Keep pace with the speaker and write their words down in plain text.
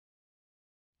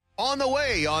On the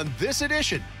way on this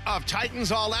edition of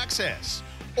Titans All Access,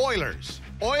 Oilers,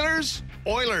 Oilers,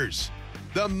 Oilers.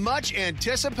 The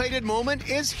much-anticipated moment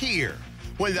is here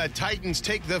when the Titans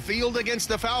take the field against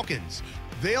the Falcons.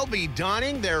 They'll be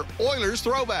donning their Oilers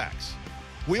throwbacks.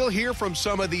 We'll hear from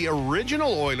some of the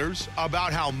original Oilers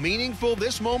about how meaningful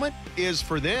this moment is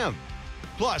for them.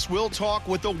 Plus, we'll talk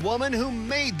with the woman who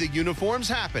made the uniforms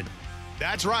happen.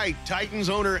 That's right, Titans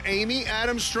owner Amy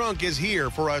Adams Strunk is here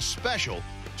for a special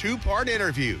two-part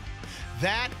interview.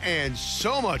 That and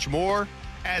so much more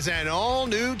as an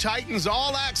all-new Titans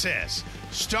All Access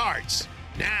starts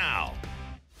now.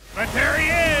 But there he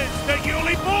is, the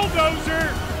Yulee bulldozer,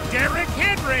 Derrick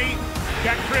Henry.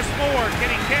 Got Chris Moore,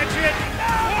 can he catch it?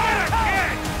 What a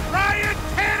catch! Ryan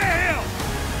Tannehill!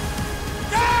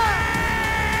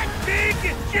 Big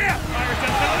Jeff fires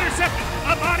up another interception.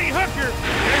 Amani Hooker.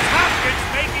 There's Hopkins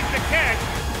making the catch.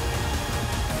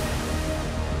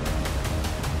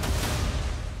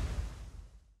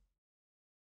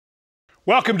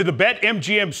 Welcome to the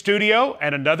BetMGM studio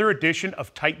and another edition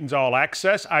of Titans All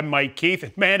Access. I'm Mike Keith,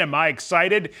 and man, am I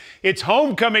excited. It's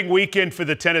homecoming weekend for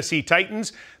the Tennessee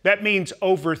Titans. That means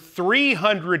over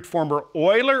 300 former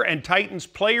Oiler and Titans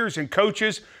players and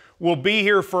coaches will be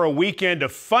here for a weekend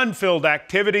of fun-filled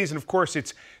activities. And of course,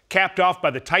 it's capped off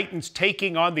by the Titans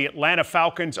taking on the Atlanta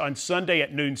Falcons on Sunday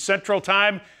at noon Central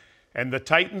Time. And the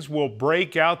Titans will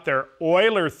break out their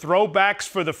Oiler throwbacks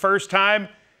for the first time.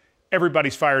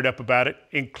 Everybody's fired up about it,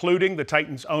 including the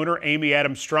Titans owner, Amy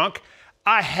Adams Strunk.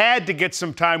 I had to get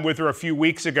some time with her a few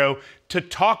weeks ago to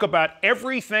talk about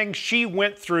everything she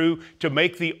went through to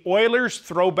make the Oilers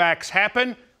throwbacks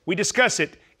happen. We discuss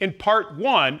it in part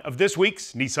one of this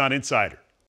week's Nissan Insider.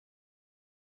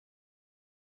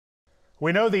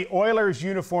 We know the Oilers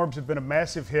uniforms have been a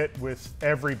massive hit with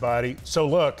everybody. So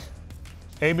look,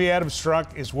 Amy Adams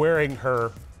Strunk is wearing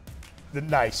her.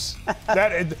 Nice.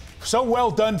 That so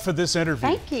well done for this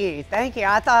interview. Thank you.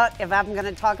 I thought if I'm going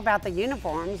to talk about the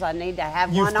uniforms, I need to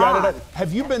have one on.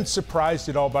 Have you been surprised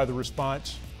at all by the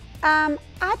response? I'd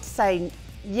say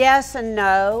yes and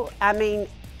no. I mean,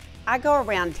 I go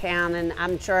around town and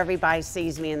I'm sure everybody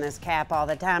sees me in this cap all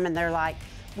the time, and they're like,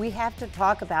 "We have to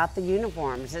talk about the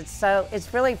uniforms."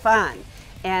 It's really fun,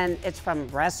 and it's from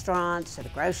restaurants to the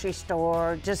grocery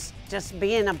store, just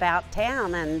being about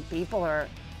town, and people are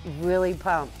really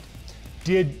pumped.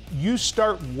 Did you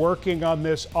start working on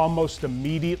this almost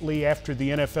immediately after the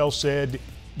NFL said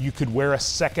you could wear a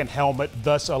second helmet,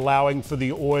 thus allowing for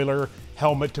the Oiler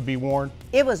helmet to be worn?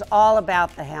 It was all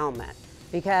about the helmet,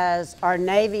 because our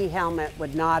Navy helmet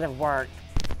would not have worked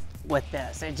with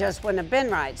this. It just wouldn't have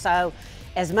been right. So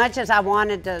as much as I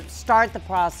wanted to start the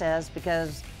process,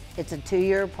 because it's a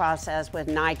 2-year process with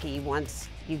Nike once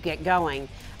you get going,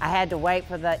 I had to wait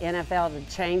for the NFL to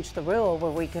change the rule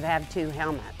where we could have 2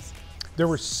 helmets. There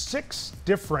were 6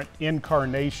 different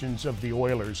incarnations of the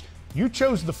Oilers. You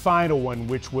chose the final one,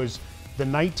 which was the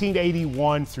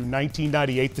 1981 through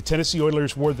 1998. The Tennessee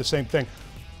Oilers wore the same thing.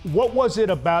 What was it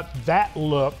about that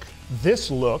look, this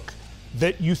look,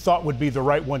 that you thought would be the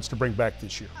right ones to bring back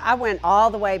this year? I went all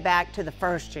the way back to the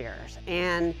first years,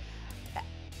 and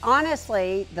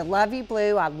honestly, the Love You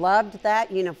Blue, I loved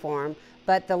that uniform,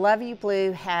 but the Love You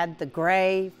Blue had the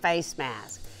gray face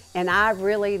mask, and I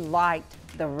really liked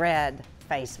the red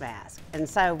face mask. And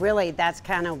so really that's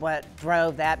kind of what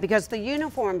drove that, because the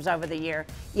uniforms over the year,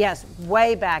 yes,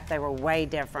 way back they were way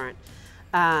different.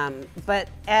 But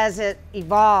as it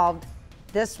evolved,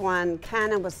 this one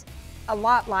kind of was a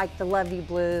lot like the Love You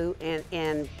Blue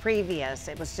in previous.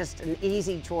 It was just an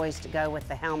easy choice to go with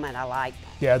the helmet I liked.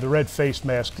 Yeah, the red face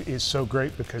mask is so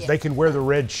great because they can wear the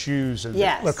red shoes, and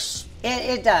yes, it looks...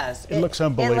 It does. It looks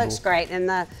unbelievable. It looks great. And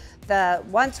the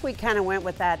once we kind of went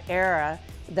with that era,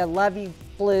 the Love You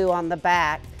Blue on the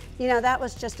back, you know, that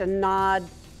was just a nod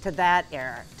to that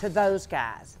era, to those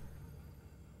guys.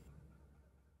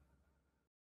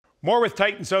 More with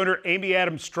Titans owner Amy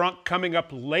Adams Strunk coming up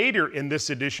later in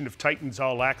this edition of Titans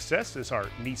All Access, as our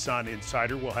Nissan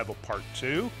Insider will have a part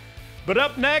 2. But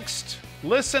up next,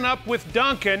 listen up with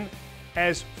Duncan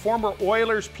as former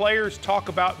Oilers players talk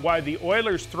about why the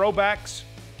Oilers throwbacks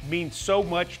mean so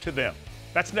much to them.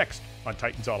 That's next on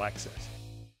Titans All Access.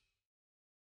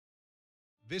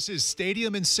 This is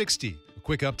Stadium in 60, a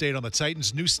quick update on the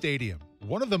Titans' new stadium.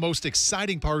 One of the most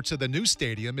exciting parts of the new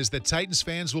stadium is that Titans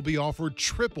fans will be offered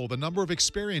triple the number of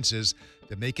experiences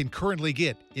that they can currently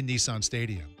get in Nissan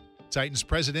Stadium. Titans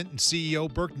president and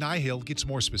CEO Burke Nihill gets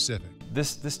more specific.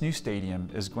 this new stadium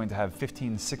is going to have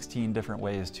 15, 16 different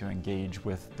ways to engage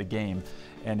with the game.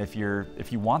 And if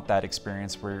you want that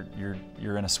experience where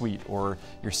you're in a suite or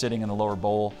you're sitting in the lower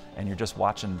bowl and you're just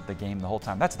watching the game the whole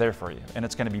time, that's there for you. And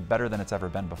it's going to be better than it's ever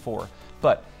been before.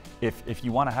 But if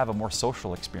you want to have a more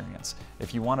social experience,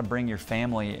 if you want to bring your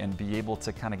family and be able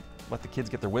to kind of let the kids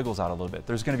get their wiggles out a little bit,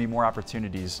 there's going to be more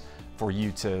opportunities for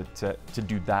you to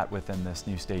do that within this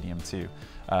new stadium too.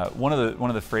 One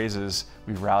of the phrases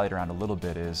we've rallied around a little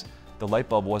bit is the light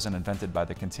bulb wasn't invented by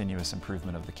the continuous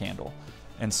improvement of the candle.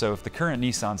 And so if the current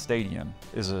Nissan Stadium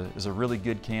is a really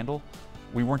good candle,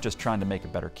 we weren't just trying to make a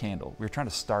better candle. We were trying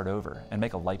to start over and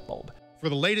make a light bulb. For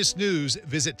the latest news,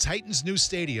 visit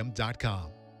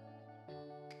TitansNewStadium.com.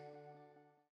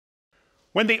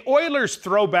 When the Oilers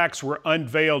throwbacks were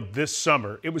unveiled this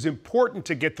summer, it was important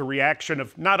to get the reaction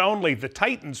of not only the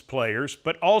Titans players,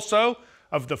 but also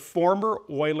of the former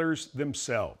Oilers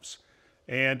themselves.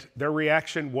 And their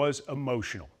reaction was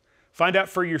emotional. Find out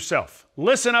for yourself.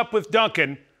 Listen up with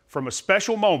Duncan from a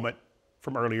special moment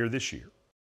from earlier this year.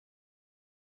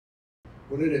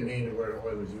 What did it mean to wear the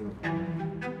Oilers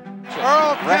uniform?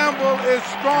 Earl Campbell is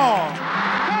strong.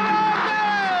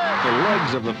 The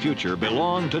legs of the future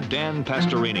belong to Dan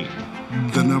Pastorini.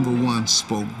 The number one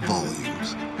spoke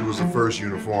volumes. It was the first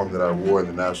uniform that I wore in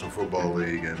the National Football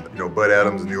League, and Bud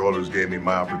Adams and the Oilers gave me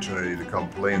my opportunity to come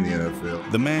play in the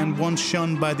NFL. The man once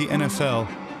shunned by the NFL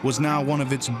was now one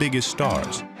of its biggest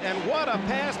stars. And what a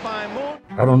pass by Moore.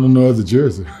 I don't know no other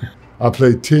jersey. I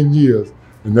played 10 years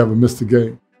and never missed a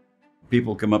game.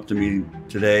 People come up to me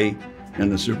today in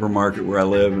the supermarket where I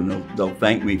live, and they'll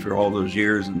thank me for all those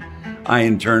years, and I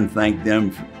in turn thank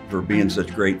them for being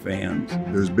such great fans.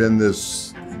 There's been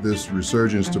this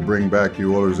resurgence to bring back the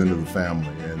Oilers into the family,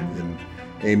 and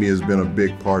Amy has been a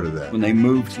big part of that. When they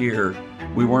moved here,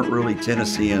 we weren't really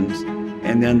Tennesseans,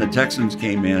 and then the Texans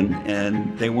came in,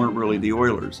 and they weren't really the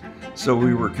Oilers. So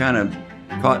we were kind of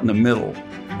caught in the middle,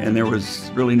 and there was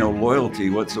really no loyalty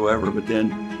whatsoever, but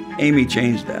then Amy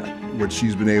changed that. What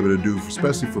she's been able to do,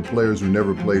 especially for players who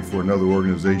never played for another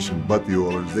organization but the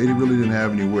Oilers, they really didn't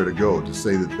have anywhere to go to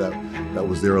say that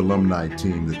was their alumni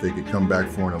team, that they could come back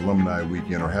for an alumni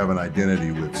weekend or have an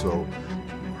identity with. So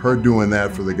her doing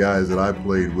that for the guys that I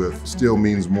played with still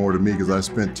means more to me because I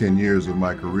spent 10 years of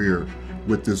my career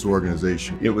with this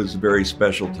organization. It was a very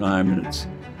special time, and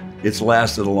it's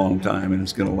lasted a long time, and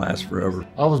it's going to last forever.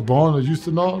 I was born in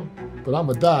Houston, but I'm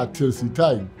a die Tennessee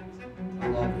Titan. I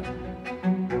love it.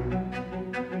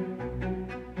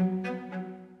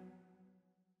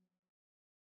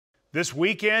 This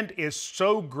weekend is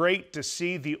so great to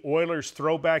see the Oilers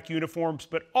throwback uniforms,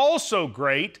 but also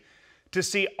great to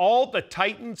see all the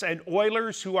Titans and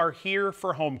Oilers who are here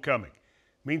for homecoming.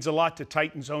 Means a lot to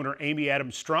Titans owner Amy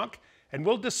Adams Strunk, and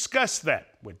we'll discuss that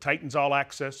when Titans All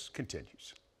Access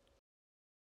continues.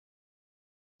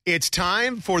 It's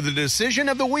time for the Decision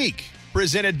of the Week,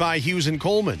 presented by Hughes &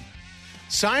 Coleman.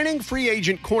 Signing free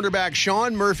agent cornerback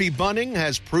Sean Murphy-Bunting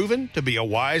has proven to be a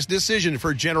wise decision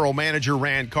for general manager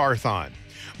Rand Carthon.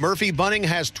 Murphy-Bunting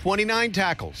has 29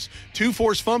 tackles, 2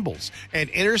 forced fumbles, an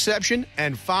interception,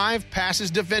 and 5 passes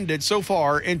defended so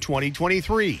far in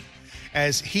 2023,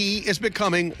 as he is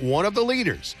becoming one of the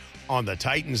leaders on the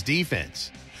Titans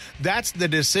defense. That's the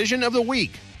Decision of the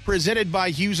Week, presented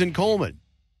by Hughes & Coleman.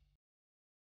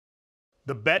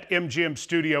 The BetMGM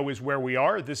studio is where we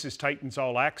are. This is Titans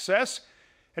All Access.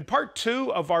 And part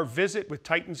 2 of our visit with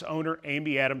Titans owner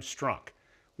Amy Adams Strunk.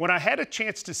 When I had a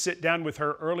chance to sit down with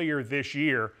her earlier this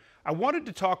year, I wanted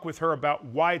to talk with her about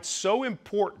why it's so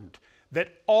important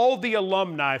that all the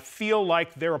alumni feel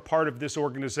like they're a part of this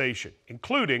organization,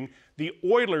 including the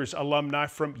Oilers alumni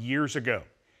from years ago.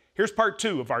 Here's part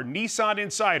 2 of our Nissan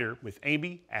Insider with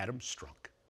Amy Adams Strunk.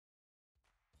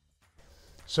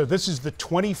 So this is the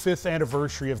 25th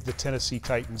anniversary of the Tennessee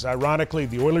Titans. Ironically,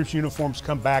 the Oilers uniforms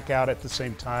come back out at the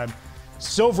same time.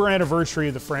 Silver anniversary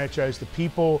of the franchise. The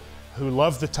people who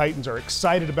love the Titans are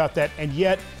excited about that, and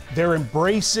yet they're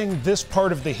embracing this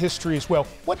part of the history as well.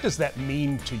 What does that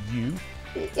mean to you?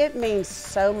 It means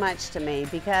so much to me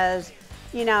because,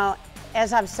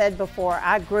 as I've said before,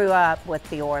 I grew up with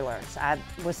the Oilers. I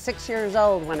was 6 years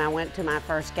old when I went to my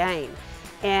first game.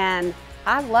 And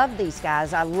I love these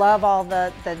guys. I love all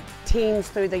the teams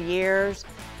through the years,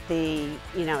 the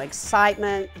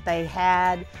excitement they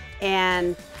had.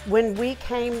 And when we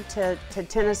came to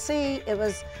Tennessee, it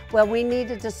was, we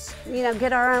needed to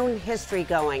get our own history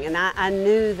going. And I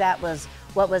knew that was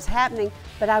what was happening,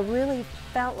 but I really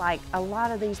felt like a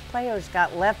lot of these players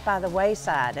got left by the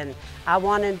wayside, and I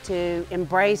wanted to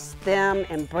embrace them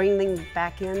and bring them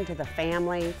back into the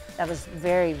family. That was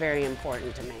very, very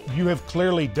important to me. You have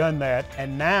clearly done that,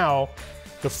 and now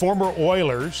the former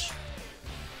Oilers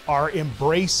are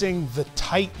embracing the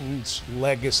Titans'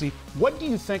 legacy. What do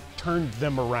you think turned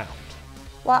them around?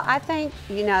 Well, I think,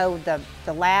 you know,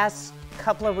 the last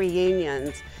couple of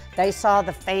reunions, they saw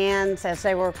the fans as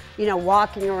they were, you know,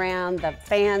 walking around. The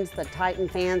fans, the Titan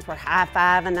fans were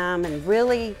high-fiving them, and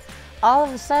really, all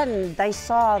of a sudden, they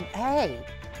saw, hey,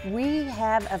 we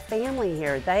have a family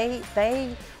here.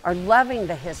 They are loving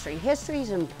the history. History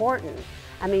is important.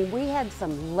 I mean, we had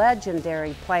some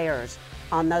legendary players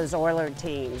on those Oiler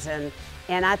teams, and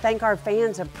I think our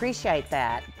fans appreciate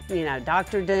that. You know,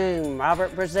 Dr. Doom,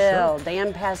 Robert Brazil, sure.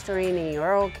 Dan Pastorini,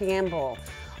 Earl Campbell,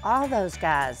 all those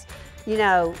guys. You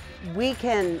know, we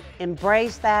can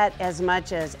embrace that as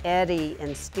much as Eddie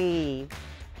and Steve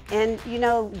and, you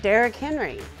know, Derrick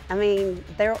Henry. I mean,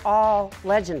 they're all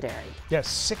legendary. Yes,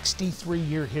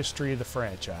 63-year history of the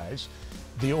franchise.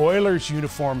 The Oilers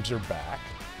uniforms are back.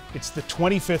 It's the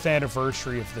 25th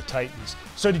anniversary of the Titans.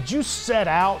 So did you set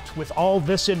out with all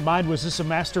this in mind? Was this a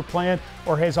master plan,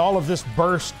 or has all of this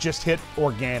burst just hit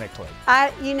organically?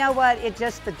 You know what?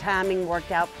 The timing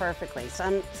worked out perfectly.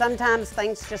 Sometimes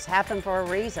things just happen for a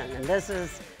reason, and this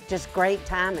is just great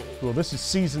timing. Well, this is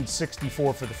season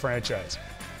 64 for the franchise.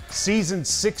 Season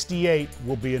 68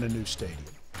 will be in a new stadium.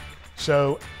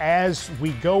 So as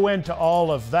we go into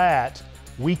all of that,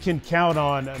 we can count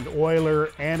on an Oiler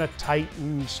and a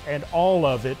Titans and all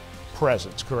of it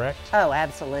presence, correct? Oh,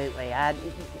 absolutely.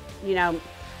 You know,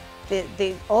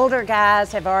 the older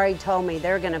guys have already told me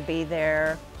they're going to be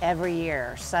there every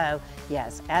year. So,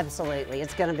 yes, absolutely.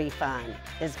 It's going to be fun.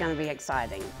 It's going to be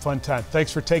exciting. Fun time.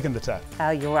 Thanks for taking the time. Oh,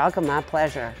 you're welcome. My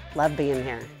pleasure. Love being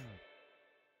here.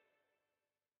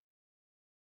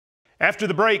 After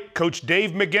the break, Coach Dave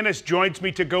McGinnis joins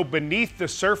me to go beneath the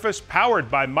surface,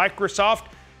 powered by Microsoft,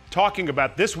 talking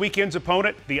about this weekend's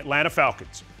opponent, the Atlanta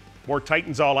Falcons. More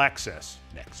Titans All Access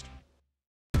next.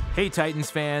 Hey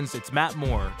Titans fans, it's Matt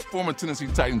Moore. Former Tennessee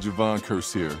Titan Javon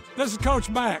Kearse here. This is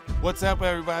Coach Mack. What's up,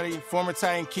 everybody? Former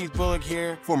Titan Keith Bullock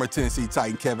here. Former Tennessee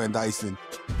Titan Kevin Dyson.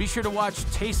 Be sure to watch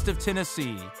Taste of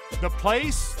Tennessee. The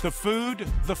place, the food,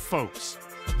 the folks.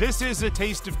 This is a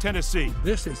taste of Tennessee.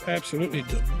 This is absolutely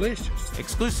delicious.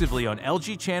 Exclusively on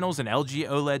LG channels and LG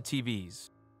OLED TVs.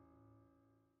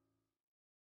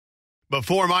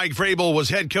 Before Mike Vrabel was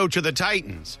head coach of the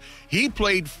Titans, he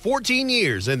played 14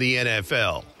 years in the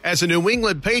NFL. As a New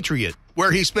England Patriot,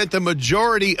 where he spent the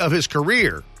majority of his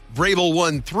career, Vrabel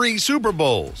won 3 Super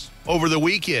Bowls. Over the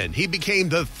weekend, he became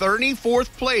the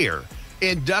 34th player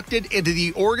inducted into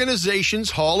the organization's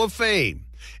Hall of Fame.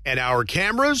 And our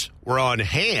cameras were on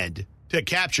hand to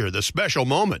capture the special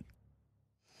moment.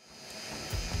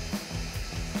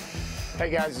 Hey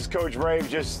guys, it's Coach Vrabel.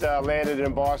 Just landed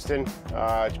in Boston.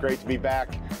 It's great to be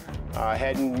back.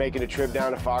 Making a trip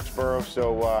down to Foxborough.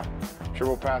 So I'm sure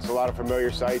we'll pass a lot of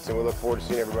familiar sights, and we look forward to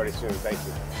seeing everybody soon. Thank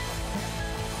you.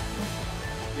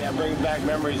 Yeah, bringing back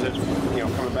memories of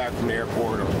coming back from the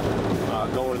airport or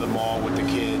going to the mall with the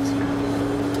kids.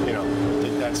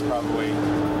 That's probably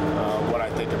what I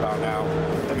think about now.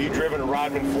 Have you driven a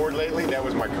Rodman Ford lately? That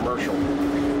was my commercial.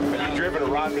 Have you driven a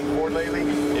Rodman Ford lately?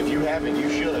 If you haven't, you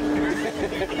should.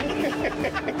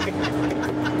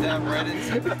 Damn, Reddit.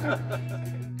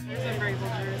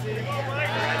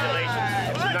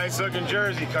 It's a nice looking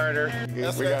jersey, Carter.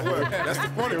 That's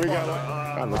the funny we part.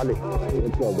 got one.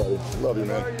 What's up, buddy? Love you,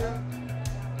 man.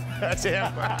 That's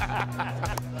him.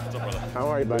 What's up, brother? How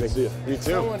are you, buddy? Good to see you. You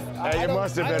too. Hey, it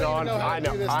must have been on. I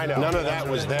know. None of that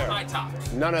was there.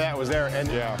 None of that was there. And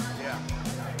yeah.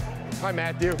 Hi,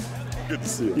 Matthew. Good to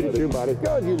see you. You too, buddy.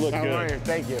 Good. You look good. good. How are you?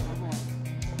 Thank you.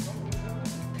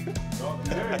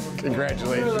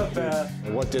 Congratulations.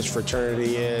 What this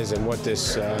fraternity is and what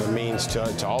this means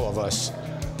to all of us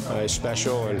is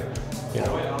special, and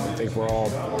I think we're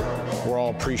all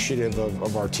appreciative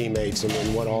of our teammates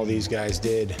and what all these guys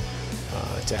did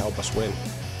to help us win.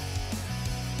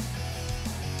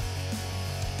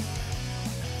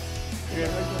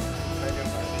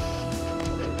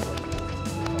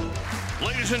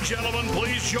 Ladies and gentlemen,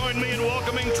 please join me in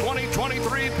welcoming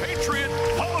 2023 Patriot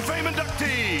Hall of Fame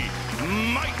inductee,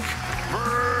 Mike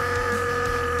Vrabel.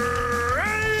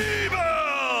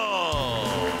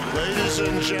 Ladies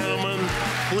and gentlemen,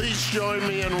 please join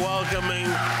me in welcoming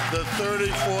the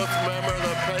 34th member of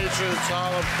the Patriots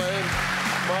Hall of Fame,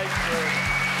 Mike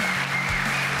Vrabel.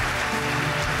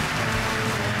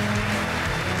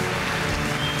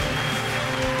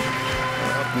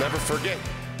 Never forget,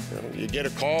 You get a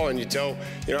call and you tell,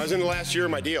 I was in the last year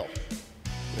of my deal.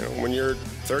 When you're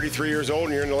 33 years old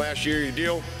and you're in the last year of your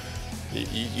deal,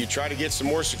 you try to get some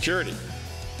more security.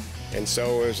 And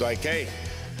so it was like, hey,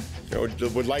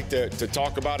 would like to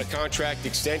talk about a contract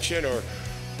extension,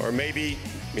 or maybe,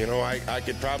 I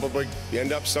could probably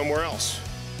end up somewhere else.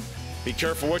 Be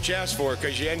careful what you ask for,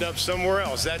 because you end up somewhere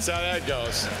else. That's how that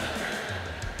goes.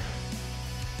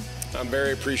 I'm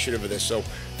very appreciative of this. So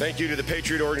thank you to the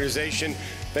Patriot organization.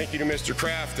 Thank you to Mr.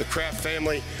 Kraft, the Kraft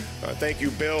family. Thank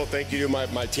you, Bill. Thank you to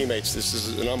my teammates. This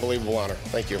is an unbelievable honor.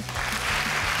 Thank you.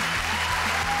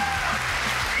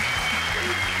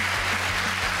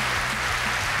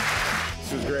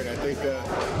 This was great. I think the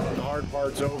hard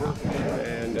part's over,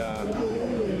 and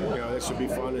this will be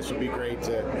fun. This will be great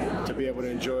to be able to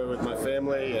enjoy with my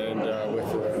family and with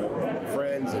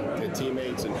friends and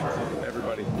teammates and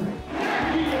everybody.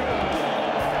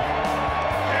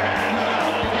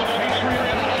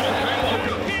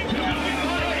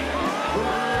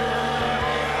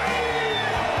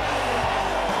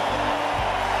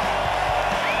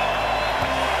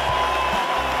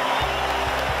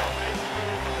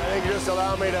 Just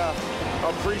allow me to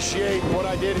appreciate what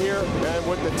I did here and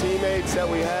with the teammates that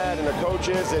we had and the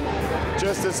coaches and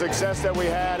just the success that we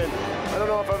had. And I don't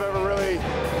know if I've ever really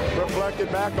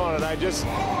reflected back on it. I just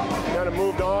kind of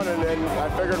moved on, and then I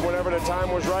figured whenever the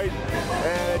time was right,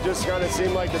 and it just kind of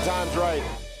seemed like the time's right.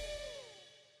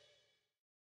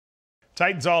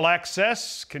 Titans All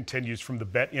Access continues from the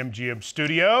BetMGM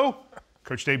studio.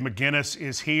 Coach Dave McGinnis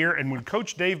is here, and when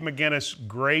Coach Dave McGinnis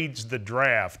grades the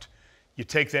draft, you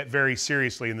take that very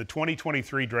seriously. In the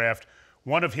 2023 draft,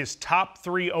 one of his top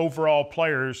 3 overall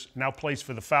players now plays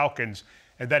for the Falcons,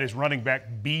 and that is running back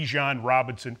Bijan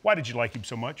Robinson. Why did you like him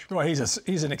so much? Well,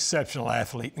 he's an exceptional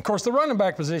athlete. Of course, the running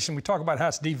back position, we talk about how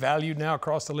it's devalued now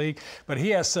across the league, but he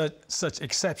has such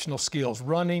exceptional skills,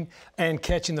 running and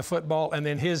catching the football, and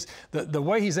then the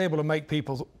way he's able to make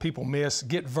people miss,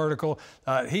 get vertical.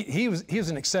 He was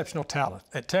an exceptional talent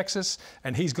at Texas,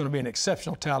 and he's going to be an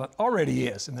exceptional talent. Already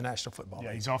is in the National Football League.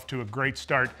 Yeah, he's off to a great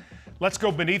start. Let's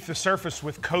go beneath the surface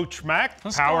with Coach Mack,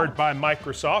 powered by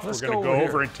Microsoft. We're going to go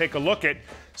over and take a look at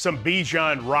some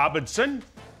Bijan Robinson.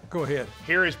 Go ahead.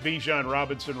 Here is Bijan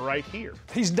Robinson right here.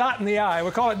 He's dotting the I. We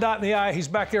call it dotting the I. He's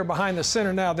back there behind the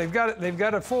center now. They've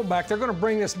got a fullback. They're going to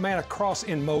bring this man across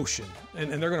in motion,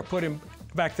 and they're going to put him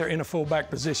back there in a fullback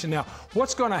position. Now,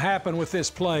 what's going to happen with this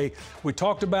play? We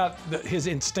talked about his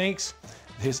instincts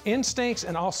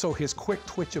and also his quick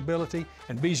twitch ability,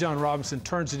 and Bijan Robinson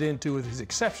turns it into, with his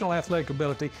exceptional athletic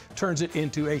ability, turns it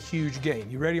into a huge gain.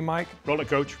 You ready, Mike? Roll it,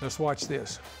 Coach. Let's watch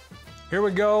this. Here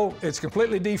we go. It's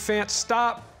completely defense.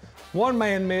 Stop.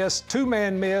 1-man miss,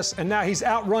 2-man miss, and now he's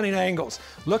outrunning angles.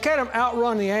 Look at him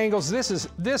outrun the angles. This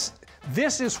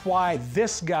is why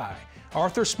this guy,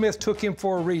 Arthur Smith, took him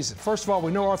for a reason. First of all,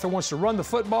 we know Arthur wants to run the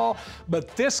football,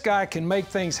 but this guy can make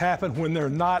things happen when they're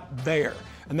not there.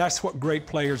 And that's what great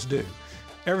players do.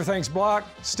 Everything's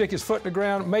blocked, stick his foot in the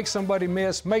ground, make somebody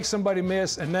miss,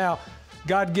 and now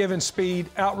God-given speed,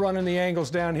 outrunning the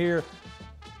angles down here.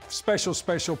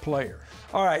 Special player.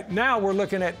 All right, now we're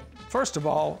looking at, first of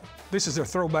all, this is their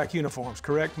throwback uniforms,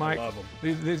 correct, Mike? I love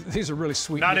them. These are really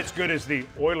sweet. Not as good as the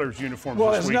Oilers uniforms.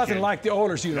 Well, this it's weekend. nothing like the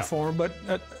Oilers uniform, but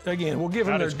again, we'll give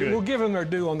them their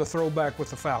due on the throwback with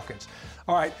the Falcons.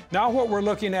 All right, now what we're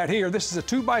looking at here, this is a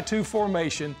 2-by-2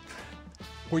 formation.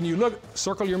 When you look,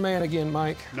 circle your man again,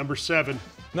 Mike. Number 7.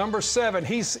 Number 7,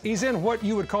 he's in what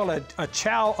you would call a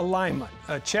chow alignment.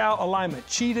 A chow alignment,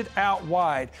 cheated out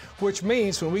wide, which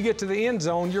means when we get to the end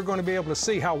zone, you're going to be able to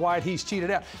see how wide he's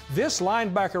cheated out. This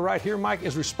linebacker right here, Mike,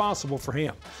 is responsible for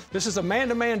him. This is a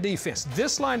man-to-man defense.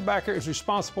 This linebacker is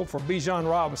responsible for Bijan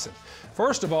Robinson.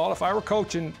 First of all, if I were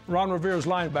coaching Ron Rivera's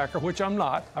linebacker, which I'm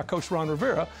not, I coach Ron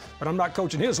Rivera, but I'm not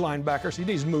coaching his linebackers, he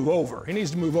needs to move over. He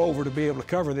needs to move over to be able to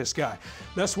cover this guy.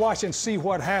 Let's watch and see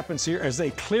what happens here as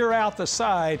they clear out the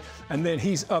side, and then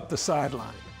he's up the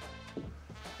sideline.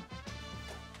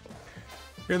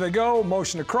 Here they go,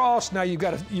 motion across. Now you've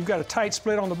got a tight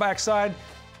split on the backside.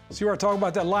 See where I talk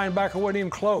about that linebacker wasn't even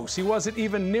close. He wasn't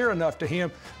even near enough to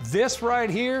him. This right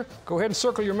here, go ahead and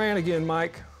circle your man again,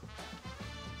 Mike.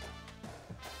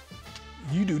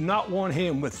 You do not want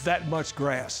him with that much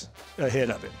grass ahead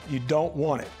of him. You don't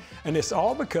want it. And it's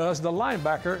all because the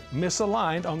linebacker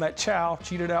misaligned on that chow,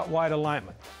 cheated out wide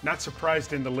alignment. Not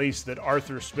surprised in the least that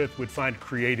Arthur Smith would find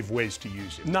creative ways to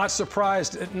use him. Not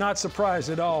surprised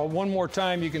at all. One more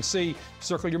time, you can see,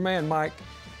 circle your man, Mike.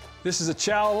 This is a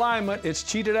chow alignment. It's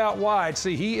cheated out wide.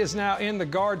 See, he is now in the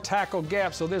guard tackle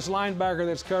gap, so this linebacker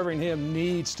that's covering him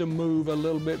needs to move a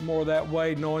little bit more that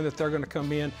way, knowing that they're going to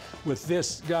come in with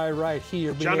this guy right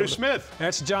here. Jonnu Smith.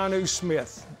 That's Jonnu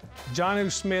Smith.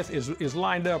 Jonnu Smith is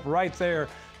lined up right there.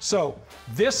 So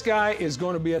this guy is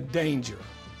going to be a danger.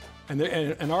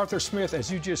 And Arthur Smith,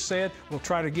 as you just said, will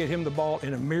try to get him the ball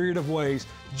in a myriad of ways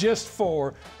just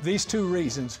for these two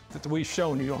reasons that we've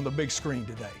shown you on the big screen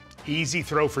today. Easy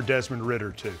throw for Desmond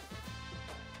Ridder, too.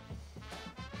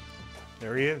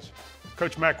 There he is.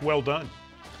 Coach Mack, well done.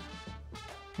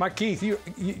 Mike Keith,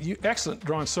 you excellent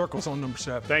drawing circles on number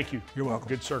 7. Thank you. You're welcome.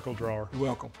 Good circle drawer. You're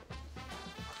welcome.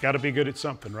 Got to be good at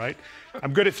something, right?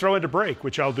 I'm good at throwing to break,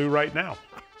 which I'll do right now.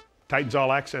 Titans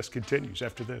All Access continues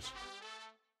after this.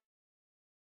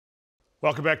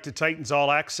 Welcome back to Titans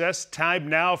All Access. Time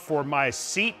now for my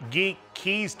SeatGeek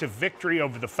keys to victory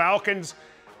over the Falcons.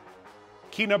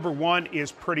 Key number 1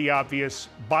 is pretty obvious.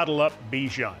 Bottle up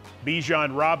Bijan.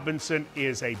 Bijan Robinson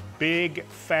is a big,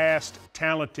 fast,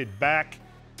 talented back.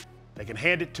 They can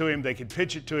hand it to him, they can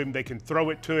pitch it to him, they can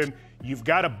throw it to him. You've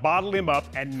got to bottle him up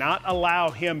and not allow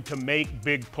him to make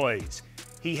big plays.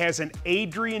 He has an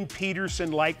Adrian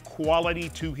Peterson-like quality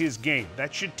to his game.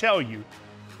 That should tell you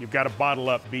you've got to bottle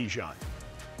up Bijan.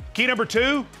 Key number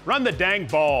 2, run the dang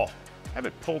ball. I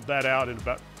haven't pulled that out in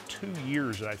about 2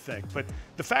 years, I think. But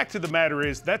the fact of the matter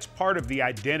is that's part of the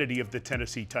identity of the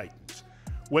Tennessee Titans.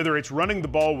 Whether it's running the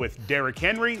ball with Derrick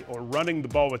Henry or running the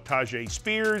ball with Tajay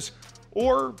Spears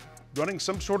or running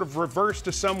some sort of reverse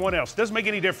to someone else, doesn't make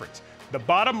any difference. The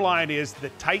bottom line is the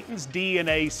Titans'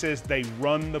 DNA says they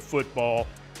run the football.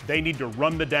 They need to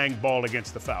run the dang ball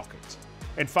against the Falcons.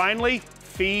 And finally,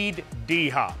 feed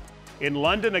D-Hop. In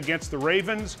London against the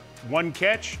Ravens, 1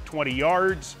 catch, 20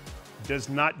 yards, does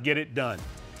not get it done.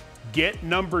 Get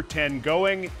number 10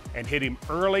 going and hit him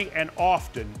early and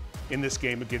often in this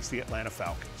game against the Atlanta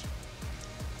Falcons.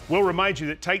 We'll remind you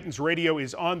that Titans Radio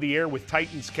is on the air with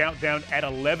Titans Countdown at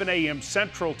 11 a.m.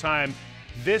 Central Time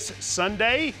this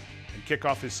Sunday. And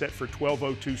kickoff is set for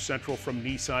 12:02 Central from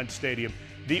Nissan Stadium.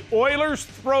 The Oilers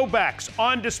throwbacks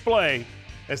on display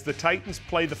as the Titans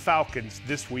play the Falcons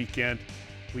this weekend.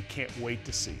 We can't wait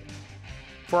to see it.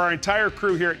 For our entire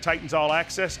crew here at Titans All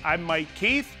Access, I'm Mike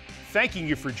Keith, thanking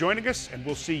you for joining us, and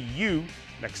we'll see you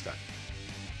next time.